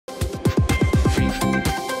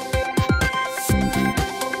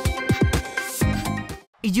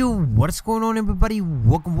Yo, what's going on, everybody?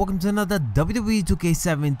 Welcome to another WWE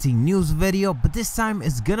 2K17 news video, but this time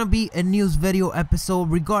it's gonna be a news video episode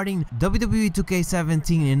regarding WWE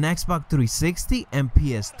 2K17 in Xbox 360 and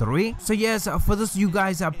PS3. So yes, for those of you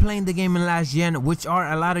guys are playing the game in last gen, which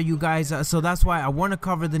are a lot of you guys, so that's why I want to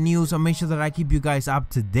cover the news and make sure that I keep you guys up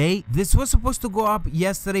to date. This was supposed to go up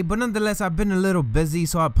yesterday, but nonetheless I've been a little busy,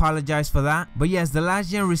 so I apologize for that. But yes, the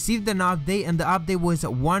last gen received an update, and the update was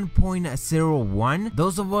 1.01.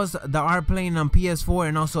 Those of us that are playing on PS4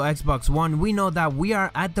 and also Xbox One, we know that we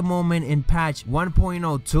are at the moment in patch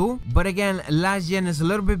 1.02, but again, last gen is a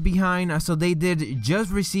little bit behind, so they did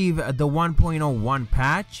just receive the 1.01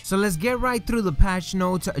 patch. So let's get right through the patch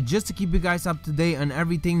notes just to keep you guys up to date on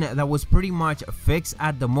everything that was pretty much fixed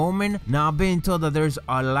at the moment. Now I've been told that there's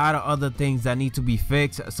a lot of other things that need to be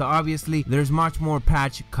fixed, so obviously there's much more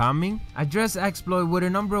patch coming. Address exploit with a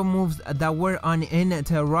number of moves that were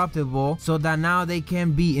uninterruptible, so that now they can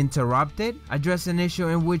be interrupted. Address an issue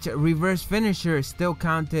in which reverse finisher still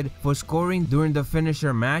counted for scoring during the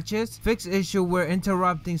finisher matches. Fix issue where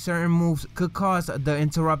interrupting certain moves could cause the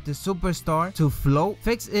interrupted superstar to float.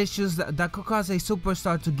 Fix issues that could cause a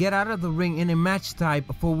superstar to get out of the ring in a match type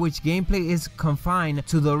for which gameplay is confined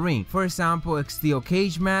to the ring. For example, a steel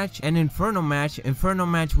cage match and inferno match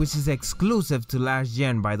which is exclusive to last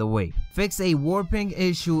gen, by the way. Fix a warping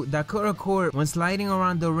issue that could occur when sliding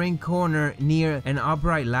around the ring corner near an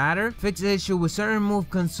upright ladder. Fix issue with certain move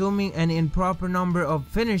consuming an improper number of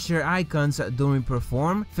finisher icons during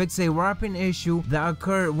perform. Fix a warping issue that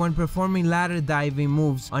occurred when performing ladder diving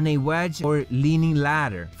moves on a wedge or leaning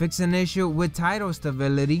ladder. Fix an issue with title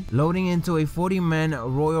stability loading into a 40-man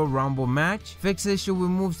Royal Rumble match. Fix issue with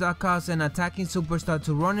moves that cause an attacking superstar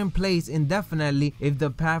to run in place indefinitely if the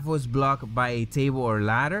path was blocked by a table or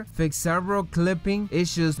ladder. Fix several clipping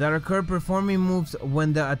issues that occur performing moves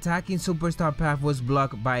when the attacking superstar path was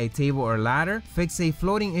blocked by a table or ladder. Fix a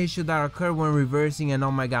floating issue that occurred when reversing an oh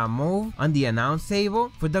my god move on the announce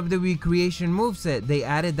table. For WWE creation moveset, they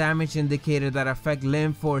added damage indicator that affect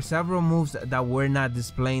limb for several moves that were not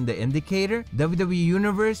displaying the indicator. WWE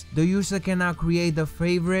Universe, the user can now create the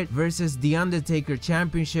favorite versus The Undertaker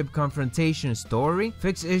championship confrontation story.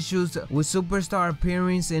 Fix issues with superstar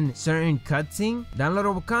appearance in certain cutscene.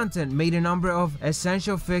 Downloadable content made a number of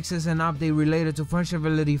essential fixes and update related to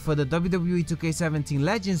functionality for the WWE 2K17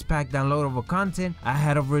 Legends Pack downloadable content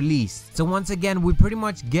ahead of release. So once again, we pretty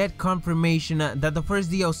much get confirmation that the first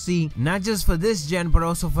DLC, not just for this gen but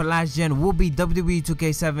also for last gen, will be WWE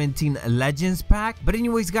 2K17 Legends Pack. But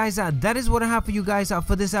anyways guys, that is what I have for you guys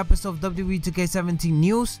for this episode of WWE 2K17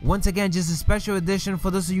 news. Once again, just a special edition for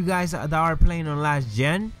those of you guys that are playing on last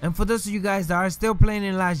gen, and for those of you guys that are still playing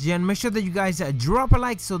in last gen, make sure that you guys drop a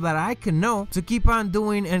like so that I can know to keep on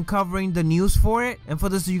doing and covering the news for it. And for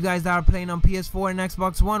those of you guys that are playing on PS4 and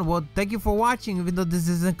Xbox One, well, thank you for watching, even though this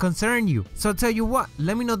doesn't concern you. So I'll tell you what,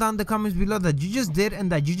 let me know down in the comments below that you just did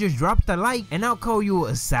and that you just dropped a like, and I'll call you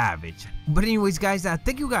a savage. But anyways guys,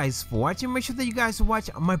 thank you guys for watching. Make sure that you guys watch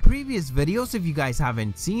my previous videos if you guys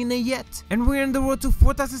haven't seen it yet. And we're on the road to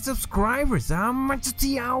 4,000 subscribers. I'm just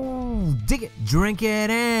dig it. Drink it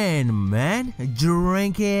in, man.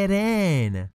 Drink it in.